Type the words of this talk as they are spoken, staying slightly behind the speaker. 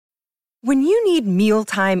When you need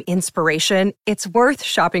mealtime inspiration, it's worth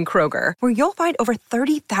shopping Kroger, where you'll find over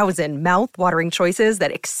 30,000 mouth-watering choices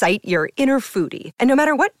that excite your inner foodie. And no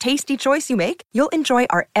matter what tasty choice you make, you'll enjoy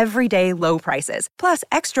our everyday low prices, plus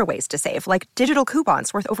extra ways to save, like digital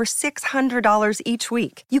coupons worth over $600 each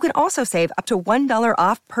week. You can also save up to $1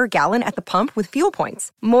 off per gallon at the pump with fuel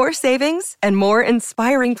points. More savings and more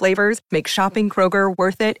inspiring flavors make shopping Kroger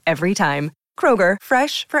worth it every time. Kroger,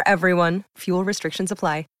 fresh for everyone. Fuel restrictions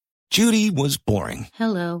apply. Judy was boring.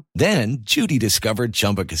 Hello. Then Judy discovered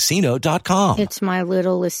ChumbaCasino.com. It's my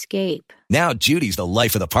little escape. Now Judy's the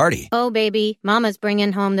life of the party. Oh, baby, mama's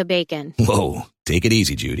bringing home the bacon. Whoa, take it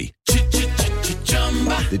easy, Judy.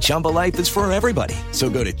 The Chumba life is for everybody. So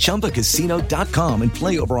go to ChumbaCasino.com and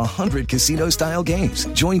play over 100 casino-style games.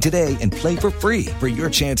 Join today and play for free for your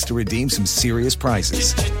chance to redeem some serious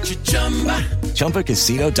prizes.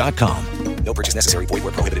 ChumbaCasino.com. No purchase necessary. Void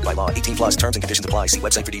where prohibited by law. 18 plus terms and conditions apply. See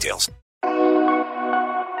website for details.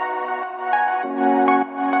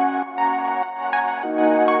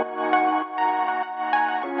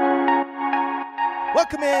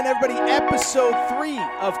 Welcome in, everybody. Episode 3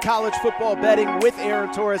 of College Football Betting with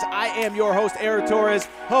Aaron Torres. I am your host, Aaron Torres.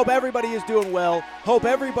 Hope everybody is doing well. Hope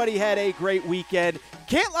everybody had a great weekend.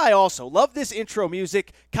 Can't lie also, love this intro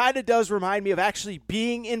music. Kind of does remind me of actually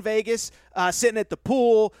being in Vegas, sitting at the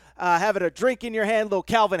pool, having a drink in your hand, little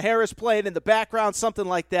Calvin Harris playing in the background, something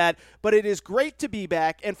like that. But it is great to be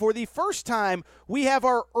back. And for the first time, we have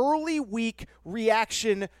our early week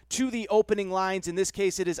reaction to the opening lines. In this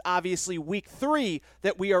case, it is obviously week 3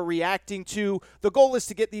 that we are reacting to. The goal is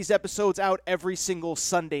to get these episodes out every single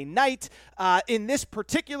Sunday night. In this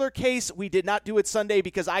particular case, we did not do it Sunday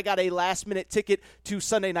because I got a last-minute ticket to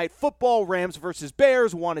Sunday Night Football, Rams versus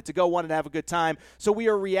Bears. Wanted to go, wanted to have a good time. So we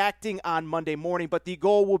are reacting on Monday morning, but the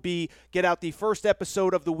goal will be get out the first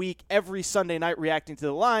episode of the week every Sunday night reacting to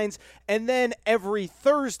the lines, and then every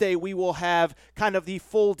Thursday we will have kind of the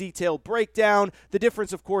full detailed breakdown. The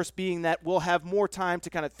difference, of course, being that we'll have more time to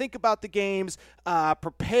kind of think about the games,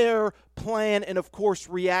 prepare, plan, and of course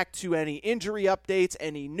react to any injury updates,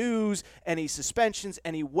 any news, any suspensions,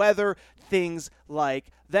 any weather, things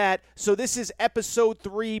like that. So this is episode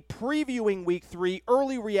 3, previewing week 3,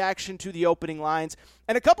 early reaction to the opening lines,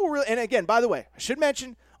 and a couple and again, by the way, I should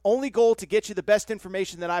mention, only goal to get you the best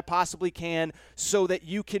information that I possibly can so that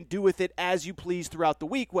you can do with it as you please throughout the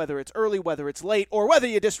week, whether it's early, whether it's late, or whether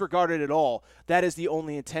you disregard it at all. That is the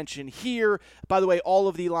only intention here. By the way, all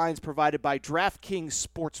of the lines provided by DraftKings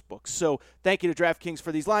Sportsbook. So thank you to DraftKings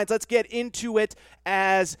for these lines. Let's get into it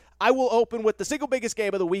as I will open with the single biggest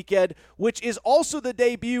game of the weekend, which is also the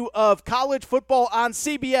debut of college football on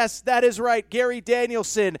CBS. That is right. Gary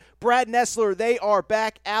Danielson, Brad Nessler, they are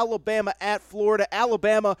back. Alabama at Florida.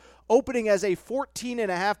 Alabama opening as a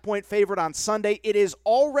 14.5-point favorite on Sunday. It is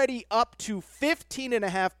already up to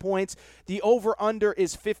 15.5 points. The over-under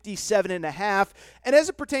is 57.5. And as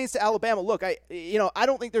it pertains to Alabama, look, I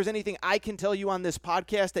don't think there's anything I can tell you on this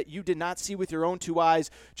podcast that you did not see with your own two eyes.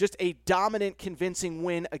 Just a dominant, convincing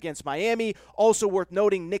win against Miami. Also worth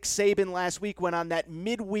noting, Nick Saban last week went on that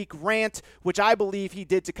midweek rant, which I believe he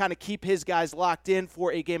did to kind of keep his guys locked in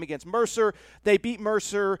for a game against Mercer. They beat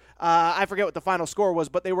Mercer. I forget what the final score was,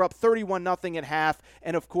 but they were up 31-0 at half.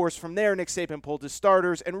 And, of course, from there, Nick Saban pulled his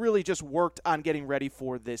starters and really just worked on getting ready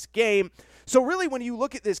for this game. So, really, when you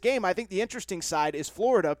look at this game, I think the interesting side is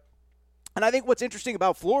Florida. And I think what's interesting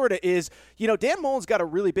about Florida is, Dan Mullen's got a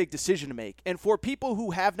really big decision to make. And for people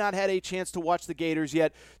who have not had a chance to watch the Gators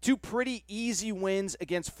yet, 2 pretty easy wins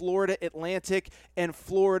against Florida Atlantic and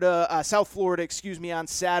South Florida, on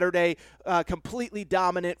Saturday. Completely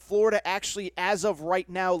dominant. Florida actually, as of right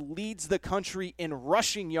now, leads the country in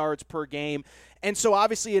rushing yards per game. And so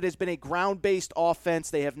obviously it has been a ground-based offense.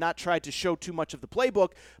 They have not tried to show too much of the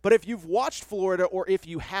playbook. But if you've watched Florida or if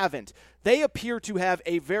you haven't, they appear to have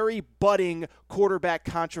a very budding quarterback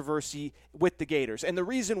controversy with the Gators. And the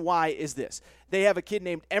reason why is this. They have a kid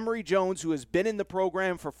named Emory Jones who has been in the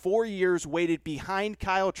program for 4 years, waited behind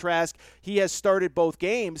Kyle Trask. He has started both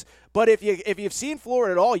games. But if you've seen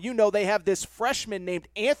Florida at all, you know they have this freshman named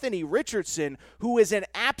Anthony Richardson who is an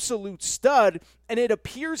absolute stud. And it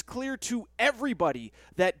appears clear to everybody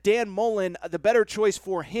that Dan Mullen, the better choice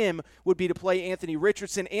for him would be to play Anthony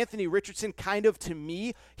Richardson. Anthony Richardson, kind of to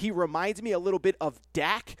me, he reminds me a little bit of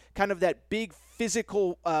Dak, kind of that big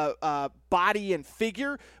physical body and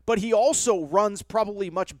figure, but he also runs probably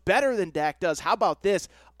much better than Dak does. How about this?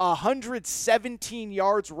 117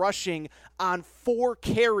 yards rushing on 4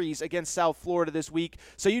 carries against South Florida this week.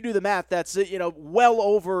 So you do the math, that's well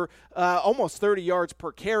over almost 30 yards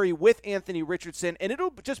per carry with Anthony Richardson, and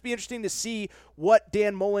it'll just be interesting to see what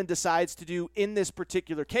Dan Mullen decides to do in this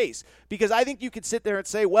particular case, because I think you could sit there and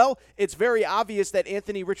say, well, it's very obvious that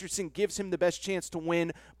Anthony Richardson gives him the best chance to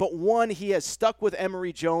win, but one, he has stuck with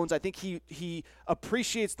Emory Jones. I think he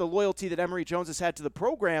appreciates the loyalty that Emory Jones has had to the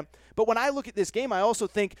program, but when I look at this game, I also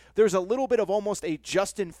think there's a little bit of almost a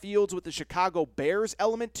Justin Fields with the Chicago Bears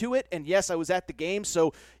element to it, and yes, I was at the game,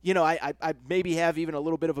 so I maybe have even a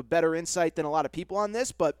little bit of a better insight than a lot of people on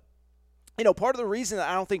this, but part of the reason that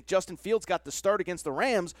I don't think Justin Fields got the start against the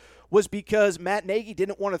Rams was because Matt Nagy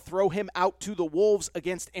didn't want to throw him out to the Wolves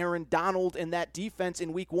against Aaron Donald and that defense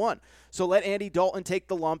in week 1. So let Andy Dalton take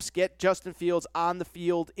the lumps, get Justin Fields on the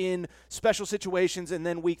field in special situations, and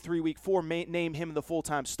then week 3, week 4, name him the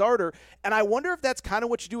full-time starter. And I wonder if that's kind of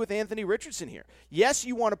what you do with Anthony Richardson here. Yes,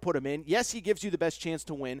 you want to put him in. Yes, he gives you the best chance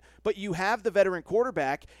to win, but you have the veteran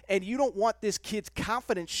quarterback, and you don't want this kid's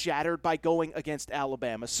confidence shattered by going against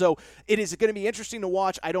Alabama. So it is going to be interesting to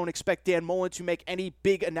watch. I don't expect Dan Mullen to make any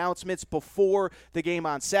big announcements before the game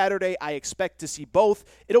on Saturday. I expect to see both.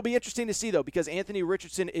 It'll be interesting to see, though, because Anthony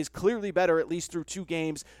Richardson is clearly better, at least through 2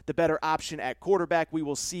 games, the better option at quarterback. We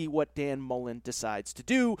will see what Dan Mullen decides to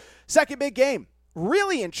do. Second big game,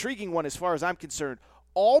 really intriguing one as far as I'm concerned.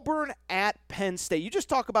 Auburn at Penn State. You just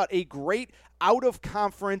talk about a great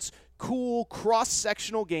out-of-conference, cool,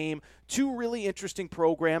 cross-sectional game. 2 really interesting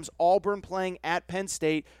programs. Auburn playing at Penn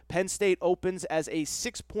State. Penn State opens as a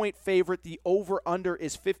 6-point favorite. The over-under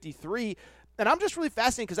is 53. And I'm just really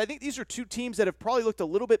fascinated because I think these are 2 teams that have probably looked a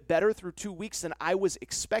little bit better through 2 weeks than I was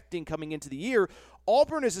expecting coming into the year.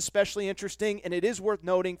 Auburn is especially interesting, and it is worth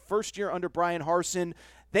noting, first year under Brian Harsin,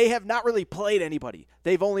 they have not really played anybody.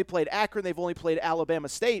 They've only played Akron. They've only played Alabama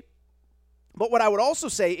State. But what I would also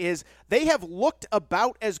say is they have looked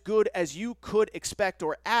about as good as you could expect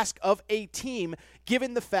or ask of a team,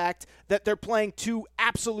 given the fact that they're playing 2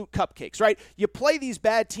 absolute cupcakes, right? You play these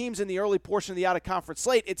bad teams in the early portion of the out-of-conference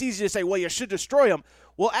slate, it's easy to say, well, you should destroy them.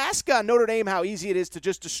 Well, ask Notre Dame how easy it is to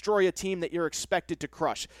just destroy a team that you're expected to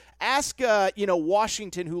crush. Ask,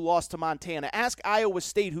 Washington, who lost to Montana. Ask Iowa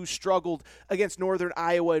State, who struggled against Northern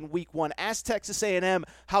Iowa in week 1. Ask Texas A&M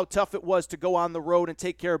how tough it was to go on the road and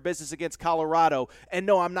take care of business against Colorado. And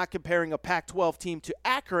no, I'm not comparing a Pac-12 team to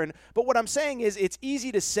Akron, but what I'm saying is it's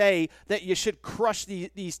easy to say that you should crush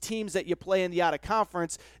these teams that you play in the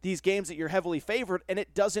out-of-conference, these games that you're heavily favored, and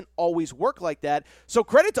it doesn't always work like that. So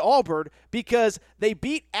credit to Auburn because they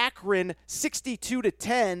beat Akron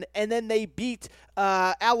 62-10, and then they beat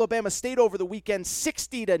Alabama State over the weekend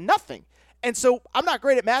 60-0. And so I'm not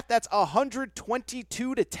great at math. That's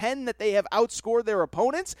 122-10 that they have outscored their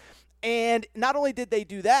opponents. And not only did they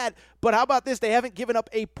do that, but how about this? They haven't given up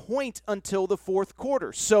a point until the 4th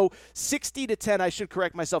quarter. So 60-10, I should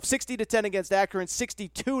correct myself, 60-10 against Akron,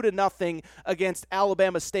 62-0 against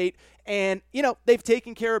Alabama State. And, they've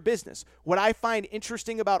taken care of business. What I find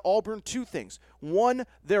interesting about Auburn, 2 things. One,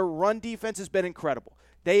 their run defense has been incredible.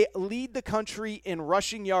 They lead the country in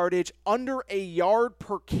rushing yardage, under a yard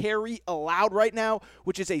per carry allowed right now,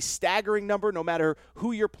 which is a staggering number no matter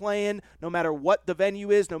who you're playing, no matter what the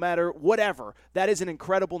venue is, no matter whatever. That is an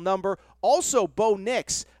incredible number. Also, Bo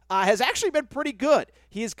Nix has actually been pretty good.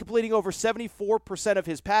 He is completing over 74% of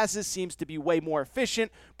his passes, seems to be way more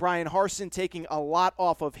efficient. Brian Harsin taking a lot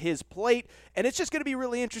off of his plate, and it's just going to be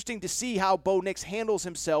really interesting to see how Bo Nix handles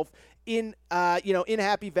himself in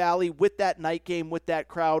Happy Valley with that night game, with that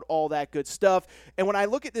crowd, all that good stuff. And when I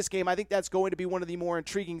look at this game, I think that's going to be one of the more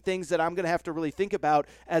intriguing things that I'm going to have to really think about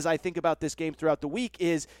as I think about this game throughout the week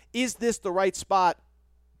is this the right spot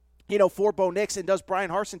for Bo Nix, and does Brian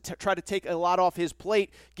Harsin try to take a lot off his plate,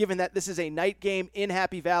 given that this is a night game in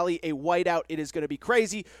Happy Valley, a whiteout? It is going to be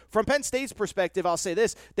crazy. From Penn State's perspective, I'll say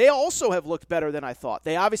this. They also have looked better than I thought.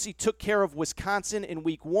 They obviously took care of Wisconsin in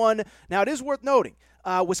week 1. Now, it is worth noting,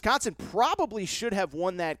 Wisconsin probably should have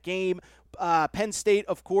won that game. Penn State,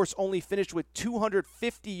 of course, only finished with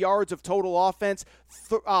 250 yards of total offense.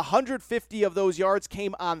 150 of those yards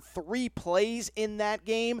came on 3 plays in that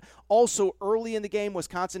game. Also, early in the game,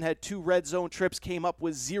 Wisconsin had 2 red zone trips, came up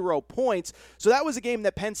with 0 points. So that was a game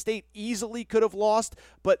that Penn State easily could have lost,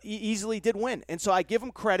 but easily did win. And so I give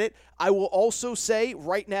them credit. I will also say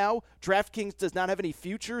right now, DraftKings does not have any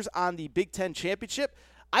futures on the Big Ten championship.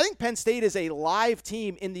 I think Penn State is a live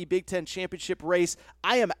team in the Big Ten championship race.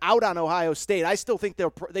 I am out on Ohio State. I still think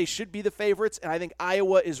they should be the favorites, and I think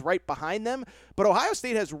Iowa is right behind them. But Ohio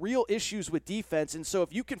State has real issues with defense, and so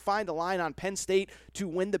if you can find a line on Penn State to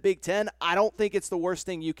win the Big Ten, I don't think it's the worst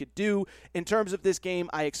thing you could do. In terms of this game,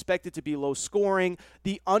 I expect it to be low scoring.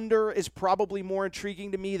 The under is probably more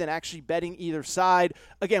intriguing to me than actually betting either side.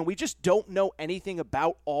 Again, we just don't know anything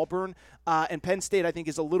about Auburn, and Penn State, I think,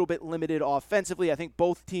 is a little bit limited offensively. I think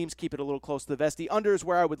both teams keep it a little close to the vest. The under is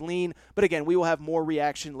where I would lean, but again, we will have more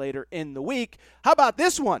reaction later in the week. How about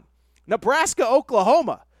this one? Nebraska,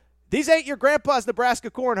 Oklahoma. These ain't your grandpa's Nebraska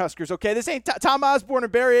Cornhuskers, okay? This ain't Tom Osborne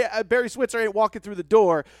and Barry Switzer ain't walking through the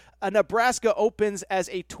door. Nebraska opens as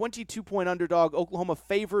a 22-point underdog. Oklahoma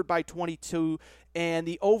favored by 22, and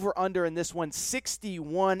the over-under in this one,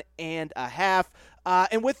 61.5.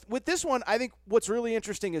 And with this one, I think what's really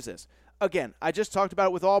interesting is this. Again, I just talked about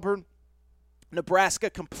it with Auburn. Nebraska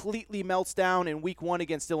completely melts down in week 1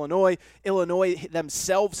 against Illinois. Illinois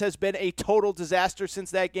themselves has been a total disaster since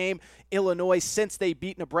that game. Illinois, since they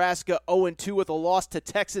beat Nebraska 0-2 with a loss to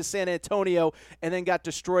Texas San Antonio and then got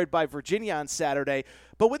destroyed by Virginia on Saturday.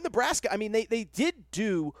 But with Nebraska, I mean, they did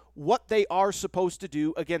do what they are supposed to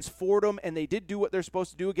do against Fordham, and they did do what they're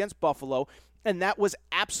supposed to do against Buffalo. And that was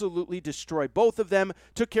absolutely destroy both of them.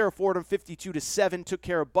 Took care of Fordham 52-7, took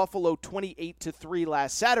care of Buffalo 28-3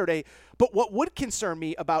 last Saturday. But what would concern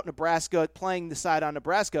me about Nebraska, playing the side on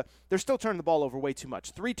Nebraska, they're still turning the ball over way too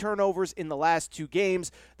much. 3 turnovers in the last 2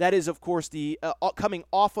 games. That is, of course, the coming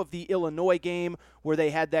off of the Illinois game where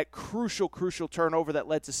they had that crucial turnover that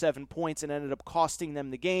led to 7 points and ended up costing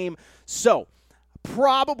them the game. So,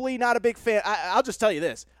 probably not a big fan. I'll just tell you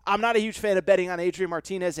this. I'm not a huge fan of betting on Adrian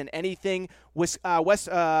Martinez in anything.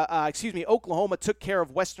 Oklahoma took care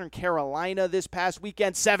of Western Carolina this past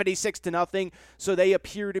weekend, 76-0. So they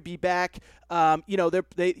appear to be back.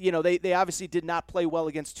 They obviously did not play well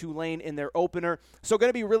against Tulane in their opener. So going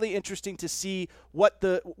to be really interesting to see what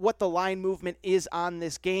the line movement is on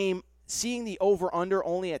this game. Seeing the over-under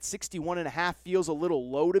only at 61.5 feels a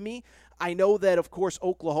little low to me. I know that, of course,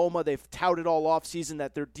 Oklahoma, they've touted all offseason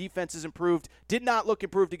that their defense is improved. Did not look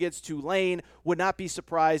improved against Tulane. Would not be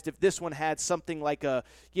surprised if this one had something like a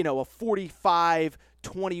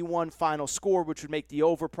 45-21 final score, which would make the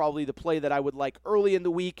over probably the play that I would like early in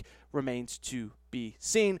the week. Remains to be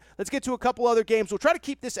seen. Let's get to a couple other games. We'll try to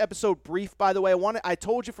keep this episode brief, by the way. I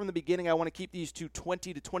told you from the beginning I want to keep these to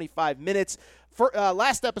 20 to 25 minutes. For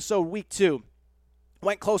last episode, week 2,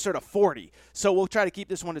 went closer to 40. So we'll try to keep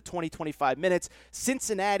this one to 20, 25 minutes.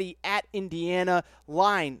 Cincinnati at Indiana.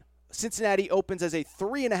 Line. Cincinnati opens as a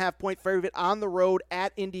 3.5-point favorite on the road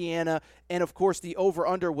at Indiana. And, of course, the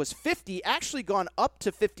over-under was 50, actually gone up to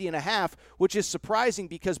 50.5, which is surprising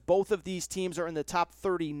because both of these teams are in the top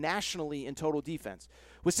 30 nationally in total defense.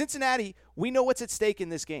 With Cincinnati, we know what's at stake in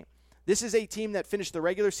this game. This is a team that finished the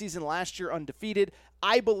regular season last year undefeated.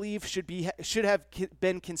 I believe should have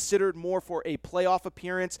been considered more for a playoff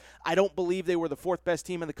appearance. I don't believe they were the 4th best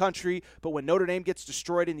team in the country, but when Notre Dame gets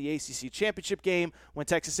destroyed in the ACC championship game, when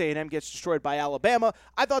Texas A&M gets destroyed by Alabama,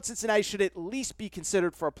 I thought Cincinnati should at least be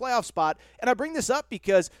considered for a playoff spot. And I bring this up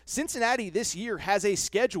because Cincinnati this year has a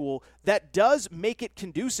schedule that does make it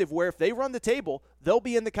conducive where if they run the table, they'll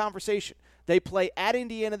be in the conversation. They play at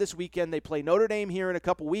Indiana this weekend. They play Notre Dame here in a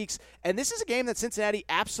couple weeks. And this is a game that Cincinnati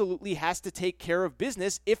absolutely has to take care of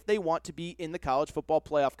business if they want to be in the college football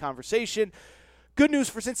playoff conversation. Good news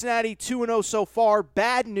for Cincinnati, 2-0 so far.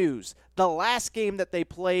 Bad news. The last game that they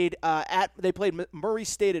played they played Murray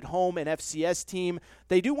State at home, an FCS team.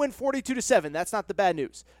 They do win 42-7. That's not the bad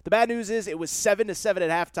news. The bad news is it was 7-7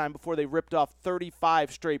 at halftime before they ripped off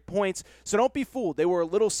 35 straight points. So don't be fooled. They were a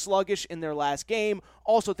little sluggish in their last game.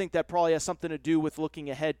 Also think that probably has something to do with looking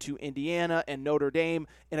ahead to Indiana and Notre Dame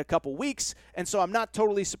in a couple weeks. And so I'm not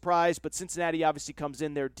totally surprised, but Cincinnati obviously comes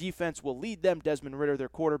in. Their defense will lead them. Desmond Ridder, their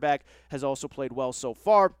quarterback, has also played well so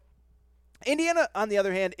far. Indiana, on the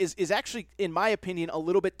other hand, is actually, in my opinion, a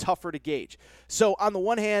little bit tougher to gauge. So, on the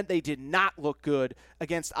one hand, they did not look good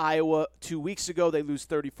against Iowa 2 weeks ago. They lose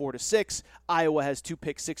 34-6. Iowa has 2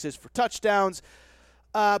 pick sixes for touchdowns.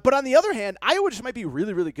 But on the other hand, Iowa just might be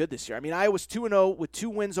really, really good this year. I mean, Iowa's 2-0 with 2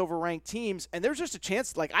 wins over ranked teams, and there's just a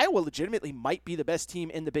chance, like, Iowa legitimately might be the best team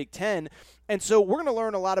in the Big Ten. And so we're going to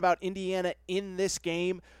learn a lot about Indiana in this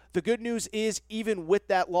game. The good news is, even with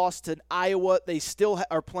that loss to Iowa, they still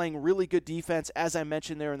are playing really good defense. As I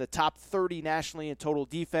mentioned, they're in the top 30 nationally in total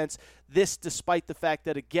defense. This despite the fact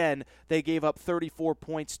that, again, they gave up 34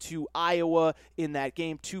 points to Iowa in that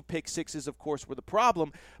game. 2 pick sixes, of course, were the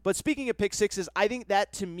problem. But speaking of pick sixes, I think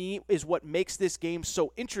that, to me, is what makes this game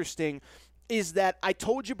so interesting. is that I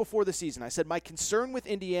told you before the season, I said my concern with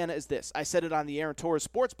Indiana is this. I said it on the Aaron Torres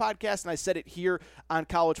Sports Podcast, and I said it here on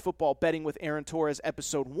College Football Betting with Aaron Torres,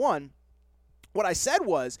 Episode 1. What I said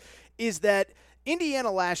is that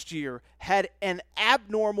Indiana last year had an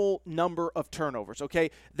abnormal number of turnovers, okay?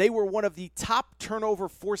 They were one of the top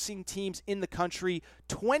turnover-forcing teams in the country,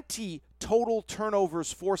 20 total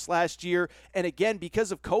turnovers forced last year. And again,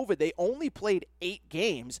 because of COVID, they only played 8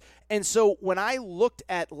 games. And so when I looked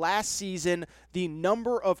at last season, the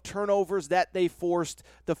number of turnovers that they forced,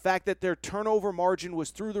 the fact that their turnover margin was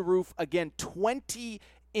through the roof, again, 20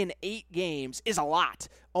 in 8 games is a lot,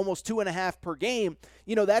 almost 2.5 per game.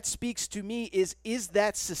 You know, that speaks to me is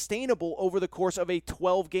that sustainable over the course of a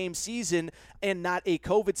 12-game season and not a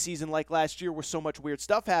COVID season like last year where so much weird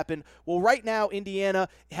stuff happened? Well, right now, Indiana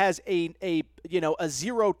has a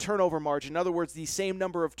 0 turnover margin. In other words, the same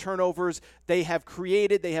number of turnovers they have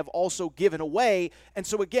created, they have also given away. And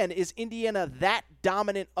so, again, is Indiana that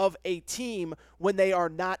dominant of a team when they are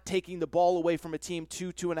not taking the ball away from a team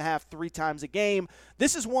 2.5, 3 times a game?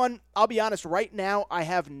 This is one, I'll be honest, right now I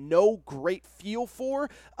have no great feel for.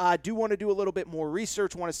 I do want to do a little bit more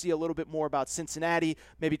research, want to see a little bit more about Cincinnati,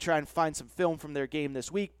 maybe try and find some film from their game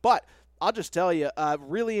this week. But I'll just tell you, a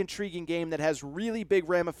really intriguing game that has really big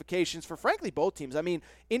ramifications for, frankly, both teams. I mean,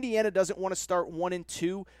 Indiana doesn't want to start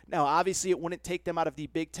 1-2. Now, obviously, it wouldn't take them out of the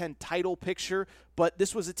Big Ten title picture, but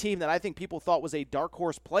this was a team that I think people thought was a dark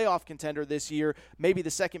horse playoff contender this year, maybe the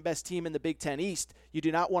second best team in the Big Ten East. You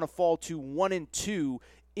do not want to fall to 1-2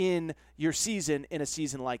 in your season in a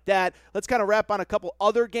season like that. Let's kind of wrap on a couple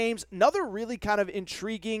other games. Another really kind of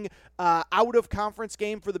intriguing out-of-conference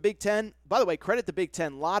game for the Big Ten. By the way, credit the Big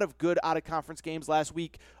Ten. A lot of good out-of-conference games last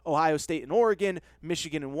week. Ohio State and Oregon,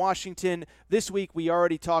 Michigan and Washington. This week, we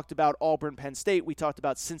already talked about Auburn, Penn State. We talked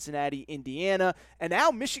about Cincinnati, Indiana. And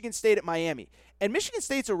now Michigan State at Miami. And Michigan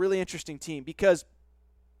State's a really interesting team because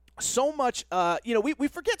so much, we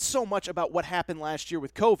forget so much about what happened last year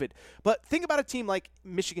with COVID. But think about a team like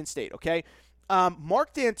Michigan State, okay?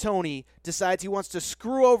 Mark D'Antoni decides he wants to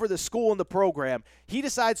screw over the school and the program. He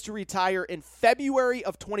decides to retire in February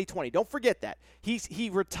of 2020. Don't forget that. He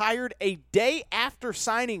retired a day after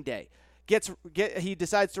signing day. He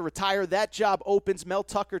decides to retire. That job opens. Mel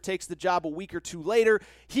Tucker takes the job a week or 2 later.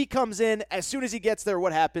 He comes in. As soon as he gets there,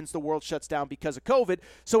 what happens? The world shuts down because of COVID.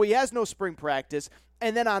 So he has no spring practice.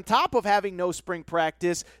 And then on top of having no spring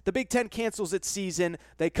practice, the Big Ten cancels its season.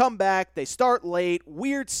 They come back. They start late.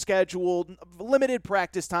 Weird schedule. Limited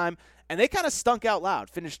practice time. And they kind of stunk out loud.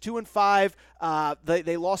 Finished 2-5.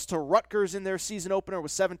 They lost to Rutgers in their season opener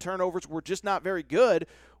with 7 turnovers. Were just not very good.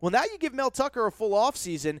 Well, now you give Mel Tucker a full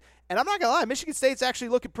offseason. And I'm not going to lie, Michigan State's actually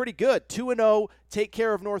looking pretty good. 2-0, take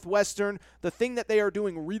care of Northwestern. The thing that they are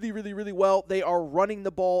doing really, really, really well, they are running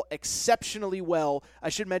the ball exceptionally well. I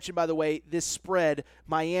should mention, by the way, this spread,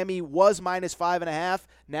 Miami was -5.5.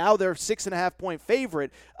 Now they're 6.5-point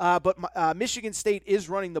favorite. But Michigan State is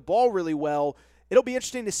running the ball really well. It'll be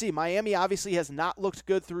interesting to see. Miami obviously has not looked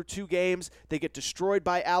good through 2 games. They get destroyed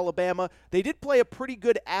by Alabama. They did play a pretty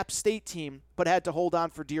good App State team, but had to hold on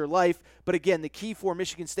for dear life. But again, the key for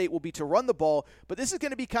Michigan State will be to run the ball. But this is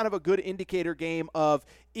going to be kind of a good indicator game of,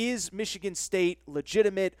 is Michigan State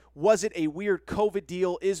legitimate? Was it a weird COVID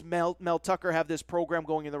deal? Is Mel Tucker have this program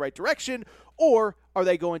going in the right direction? Or are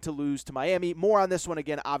they going to lose to Miami? More on this one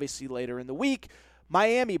again, obviously, later in the week.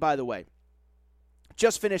 Miami, by the way,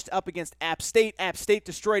 just finished up against App State. App State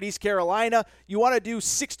destroyed East Carolina. You want to do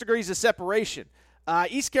 6 degrees of separation.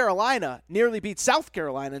 East Carolina nearly beat South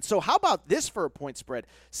Carolina. And so how about this for a point spread?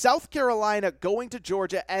 South Carolina going to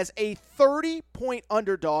Georgia as a 30-point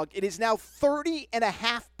underdog. It is now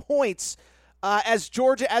 30.5 points as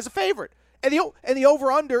Georgia as a favorite. And the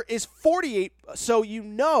over-under is 48, so you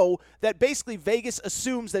know that basically Vegas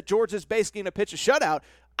assumes that Georgia's basically going to pitch a shutout.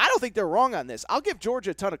 I don't think they're wrong on this. I'll give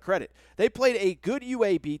Georgia a ton of credit. They played a good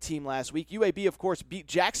UAB team last week. UAB, of course, beat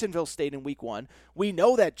Jacksonville State in Week 1. We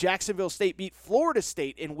know that Jacksonville State beat Florida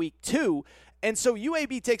State in Week 2. And so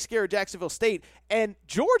UAB takes care of Jacksonville State, and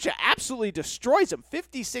Georgia absolutely destroys them,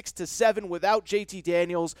 56-7 without JT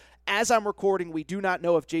Daniels. As I'm recording, we do not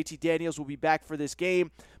know if JT Daniels will be back for this game.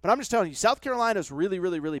 But I'm just telling you, South Carolina is really,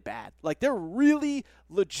 really, really bad. Like, they're really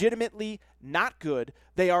legitimately not good.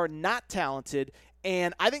 They are not talented,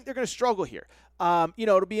 and I think they're going to struggle here.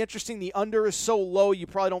 It'll be interesting. The under is so low, you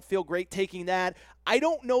probably don't feel great taking that. I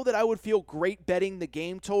don't know that I would feel great betting the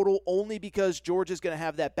game total, only because Georgia's going to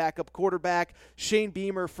have that backup quarterback. Shane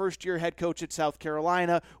Beamer, first-year head coach at South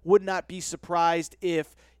Carolina, would not be surprised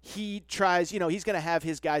if he tries, he's going to have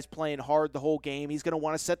his guys playing hard the whole game. He's going to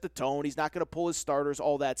want to set the tone. He's not going to pull his starters,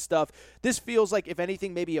 all that stuff. This feels like, if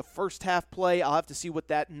anything, maybe a first-half play. I'll have to see what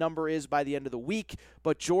that number is by the end of the week.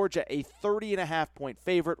 But Georgia, a 30.5-point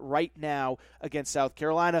favorite right now against South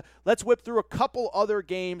Carolina. Let's whip through a couple other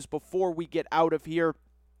games before we get out of here.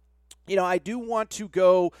 I do want to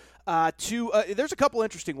go there's a couple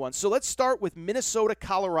interesting ones. So let's start with Minnesota,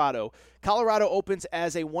 Colorado. Colorado opens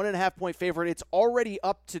as a 1.5-point favorite. It's already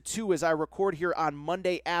up to 2 as I record here on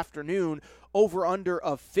Monday afternoon, over under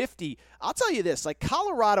of 50. I'll tell you this,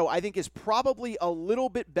 Colorado, I think, is probably a little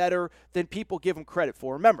bit better than people give them credit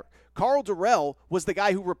for. Remember, Karl Dorrell was the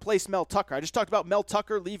guy who replaced Mel Tucker. I just talked about Mel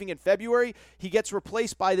Tucker leaving in February. He gets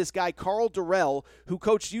replaced by this guy, Karl Dorrell, who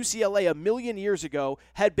coached UCLA a million years ago,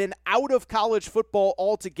 had been out of college football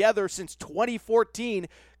altogether since 2014,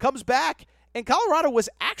 comes back. And Colorado was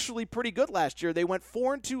actually pretty good last year. They went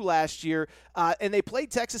 4-2 last year, and they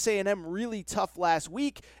played Texas A&M really tough last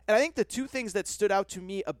week. And I think the two things that stood out to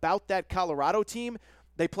me about that Colorado team,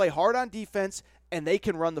 they play hard on defense, and they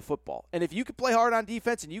can run the football. And if you can play hard on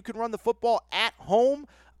defense and you can run the football at home,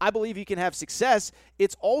 I believe you can have success.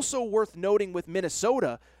 It's also worth noting with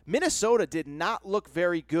Minnesota. Minnesota did not look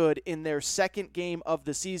very good in their second game of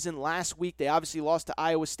the season last week. They obviously lost to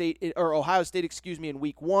Ohio State in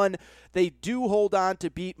week 1. They do hold on to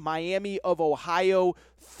beat Miami of Ohio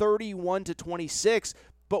 31-26.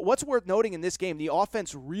 But what's worth noting in this game, the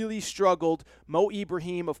offense really struggled. Mo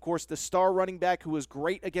Ibrahim, of course, the star running back who was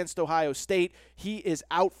great against Ohio State, he is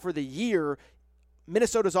out for the year.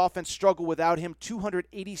 Minnesota's offense struggled without him,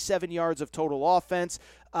 287 yards of total offense.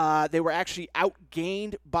 They were actually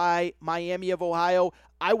outgained by Miami of Ohio.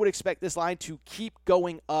 I would expect this line to keep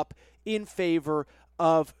going up in favor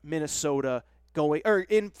of Colorado, going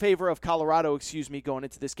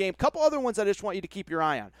into this game. Couple other ones I just want you to keep your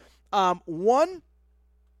eye on. One,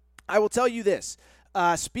 I will tell you this.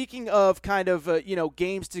 Speaking of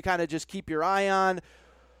games to kind of just keep your eye on,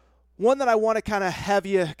 one that I want to kind of have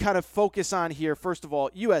you kind of focus on here, first of all,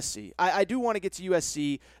 USC. I do want to get to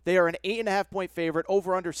USC. They are an 8.5-point favorite,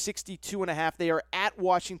 over under 62.5. They are at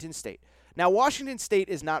Washington State. Now, Washington State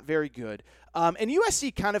is not very good. And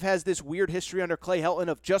USC kind of has this weird history under Clay Helton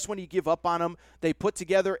of just when you give up on them, they put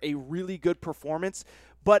together a really good performance.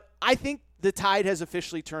 But I think the tide has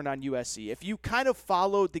officially turned on USC. If you kind of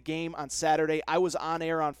followed the game on Saturday, I was on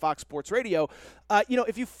air on Fox Sports Radio.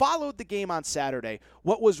 If you followed the game on Saturday,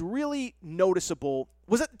 what was really noticeable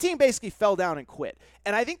was that the team basically fell down and quit.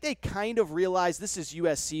 And I think they kind of realized this is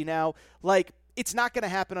USC now. It's not going to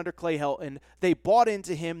happen under Clay Helton. They bought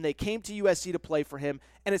into him. They came to USC to play for him,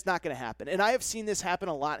 and it's not going to happen. And I have seen this happen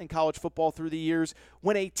a lot in college football through the years.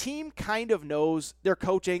 When a team kind of knows their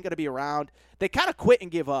coach ain't going to be around, they kind of quit and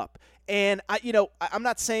give up. And, I'm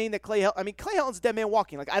not saying that Clay Helton's a dead man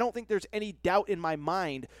walking. I don't think there's any doubt in my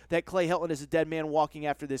mind that Clay Helton is a dead man walking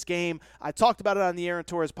after this game. I talked about it on the Aaron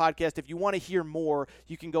Torres podcast. If you want to hear more,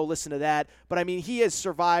 you can go listen to that. But, he has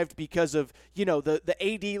survived because of, the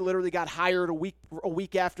AD literally got hired a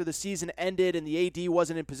week after the season ended, and the AD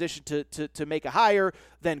wasn't in position to make a hire.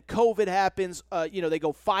 Then COVID happens. They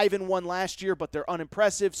go 5-1 last year, but they're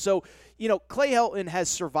unimpressive. So, Clay Helton has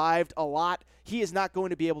survived a lot. He is not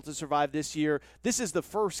going to be able to survive this year. This is the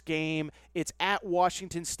first game. It's at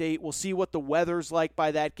Washington State. We'll see what the weather's like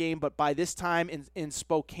by that game, but by this time in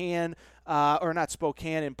Spokane,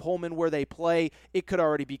 in Pullman where they play, it could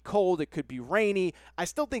already be cold. It could be rainy. I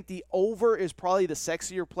still think the over is probably the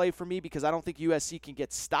sexier play for me because I don't think USC can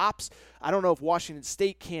get stops. I don't know if Washington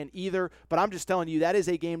State can either, but I'm just telling you that is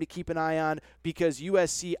a game to keep an eye on because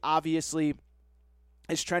USC obviously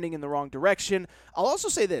is trending in the wrong direction. I'll also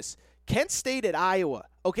say this. Kent State at Iowa.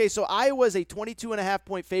 Okay, so Iowa is a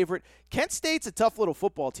 22.5-point favorite. Kent State's a tough little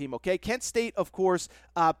football team, okay? Kent State, of course,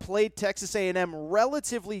 played Texas A&M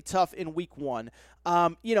relatively tough in week 1.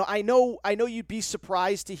 I know you'd be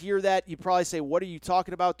surprised to hear that. You'd probably say, what are you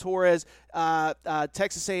talking about, Torres?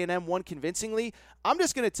 Texas A&M won convincingly. I'm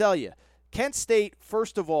just going to tell you, Kent State,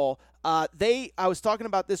 first of all, I was talking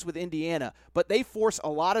about this with Indiana, but they force a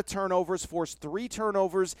lot of turnovers, forced 3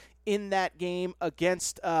 turnovers in that game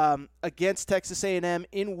against Texas A&M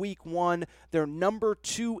in week 1. They're number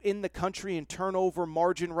 2 in the country in turnover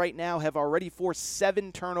margin right now, have already forced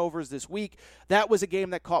 7 turnovers this week. That was a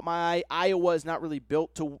game that caught my eye. Iowa is not really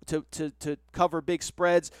built to cover big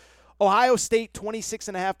spreads. Ohio State,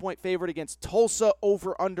 26.5-point favorite against Tulsa,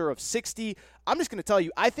 over-under of 60. I'm just going to tell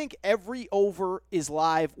you, I think every over is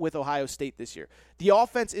live with Ohio State this year. The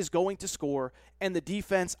offense is going to score, and the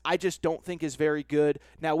defense I just don't think is very good.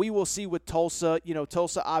 Now, we will see with Tulsa.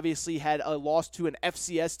 Tulsa obviously had a loss to an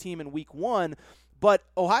FCS team in week 1, But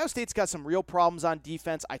Ohio State's got some real problems on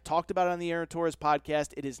defense. I talked about it on the Aaron Torres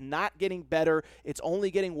podcast. It is not getting better. It's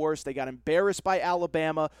only getting worse. They got embarrassed by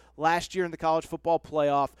Alabama last year in the college football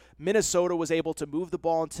playoff. Minnesota was able to move the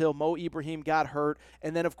ball until Mo Ibrahim got hurt.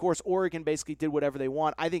 And then, of course, Oregon basically did whatever they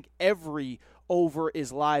want. I think every over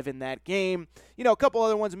is live in that game. You know, a couple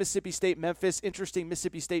other ones, Mississippi State, Memphis. Interesting,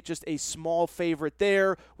 Mississippi State just a small favorite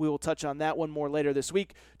there. We will touch on that one more later this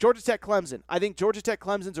week. Georgia Tech, Clemson. I think Georgia Tech,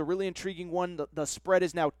 Clemson's a really intriguing one. The spread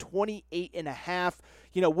is now 28.5.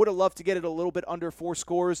 You know, would have loved to get it a little bit under 4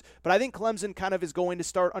 scores, but I think Clemson kind of is going to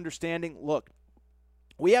start understanding, look,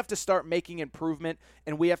 we have to start making improvement,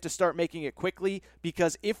 and we have to start making it quickly,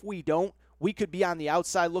 because if we don't, we could be on the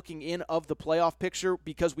outside looking in of the playoff picture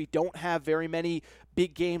because we don't have very many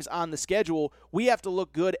big games on the schedule. We have to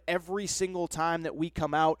look good every single time that we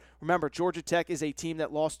come out. Remember, Georgia Tech is a team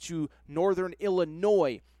that lost to Northern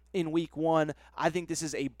Illinois in week 1. I think this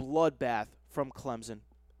is a bloodbath from Clemson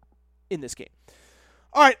in this game.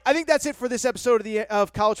 All right, I think that's it for this episode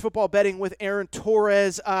of College Football Betting with Aaron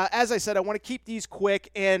Torres. As I said, I want to keep these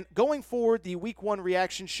quick, and going forward, the Week 1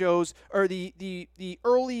 reaction shows, or the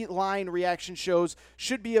early line reaction shows,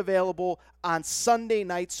 should be available on Sunday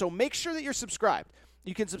night, so make sure that you're subscribed.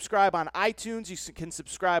 You can subscribe on iTunes. You can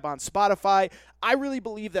subscribe on Spotify. I really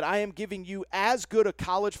believe that I am giving you as good a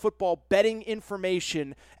college football betting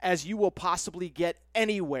information as you will possibly get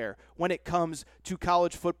anywhere when it comes to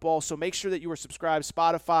college football. So make sure that you are subscribed.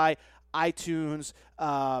 Spotify, iTunes,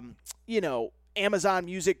 Amazon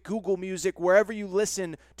Music, Google Music, wherever you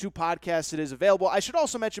listen to podcasts, it is available. I should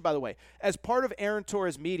also mention, by the way, as part of Aaron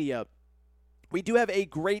Torres Media, we do have a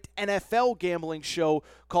great NFL gambling show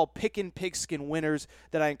called Pickin' Pigskin Winners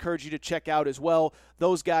that I encourage you to check out as well.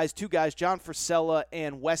 Those guys, 2 guys, John Frisella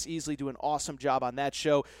and Wes Easley, do an awesome job on that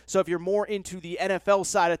show. So if you're more into the NFL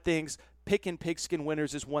side of things, Pickin' Pigskin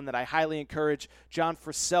Winners is one that I highly encourage. John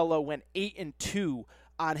Frisella went 8-2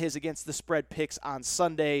 on his against the spread picks on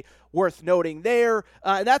Sunday. Worth noting there.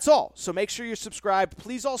 And that's all. So make sure you're subscribed.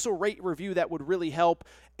 Please also rate, review. That would really help.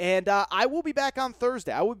 And I will be back on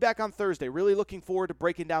Thursday. Really looking forward to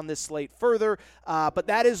breaking down this slate further. But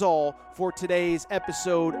that is all for today's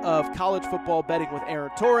episode of College Football Betting with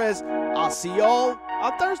Aaron Torres. I'll see y'all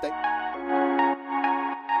on Thursday.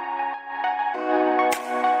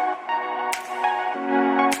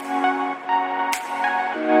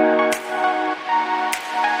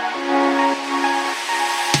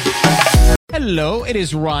 Hello, it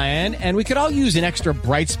is Ryan, and we could all use an extra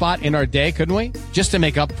bright spot in our day, couldn't we? Just to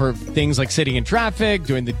make up for things like sitting in traffic,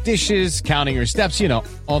 doing the dishes, counting your steps,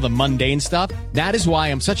 all the mundane stuff. That is why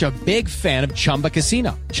I'm such a big fan of Chumba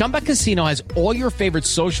Casino. Chumba Casino has all your favorite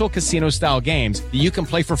social casino-style games that you can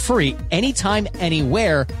play for free anytime,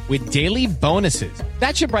 anywhere with daily bonuses.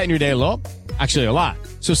 That should brighten your day a little. Actually, a lot.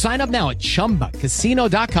 So sign up now at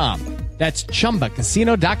ChumbaCasino.com. That's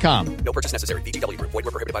ChumbaCasino.com. No purchase necessary. VGW Group. Void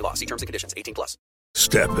where prohibited by law. See terms and conditions. 18+.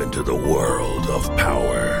 Step into the world of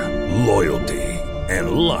power, loyalty,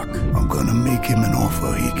 and luck. I'm going to make him an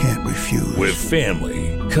offer he can't refuse. With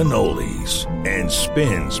family, cannolis, and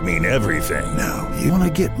spins mean everything. Now, you want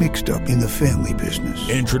to get mixed up in the family business.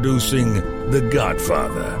 Introducing The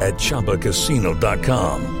Godfather at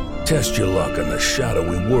ChumbaCasino.com. Test your luck in the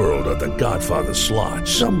shadowy world of The Godfather slot.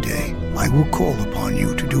 Someday, I will call upon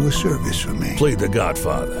you to do a service for me. Play The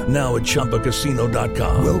Godfather, now at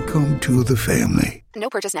ChumbaCasino.com. Welcome to the family.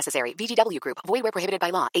 No purchase necessary. VGW Group. Void where prohibited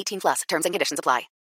by law. 18+. Terms and conditions apply.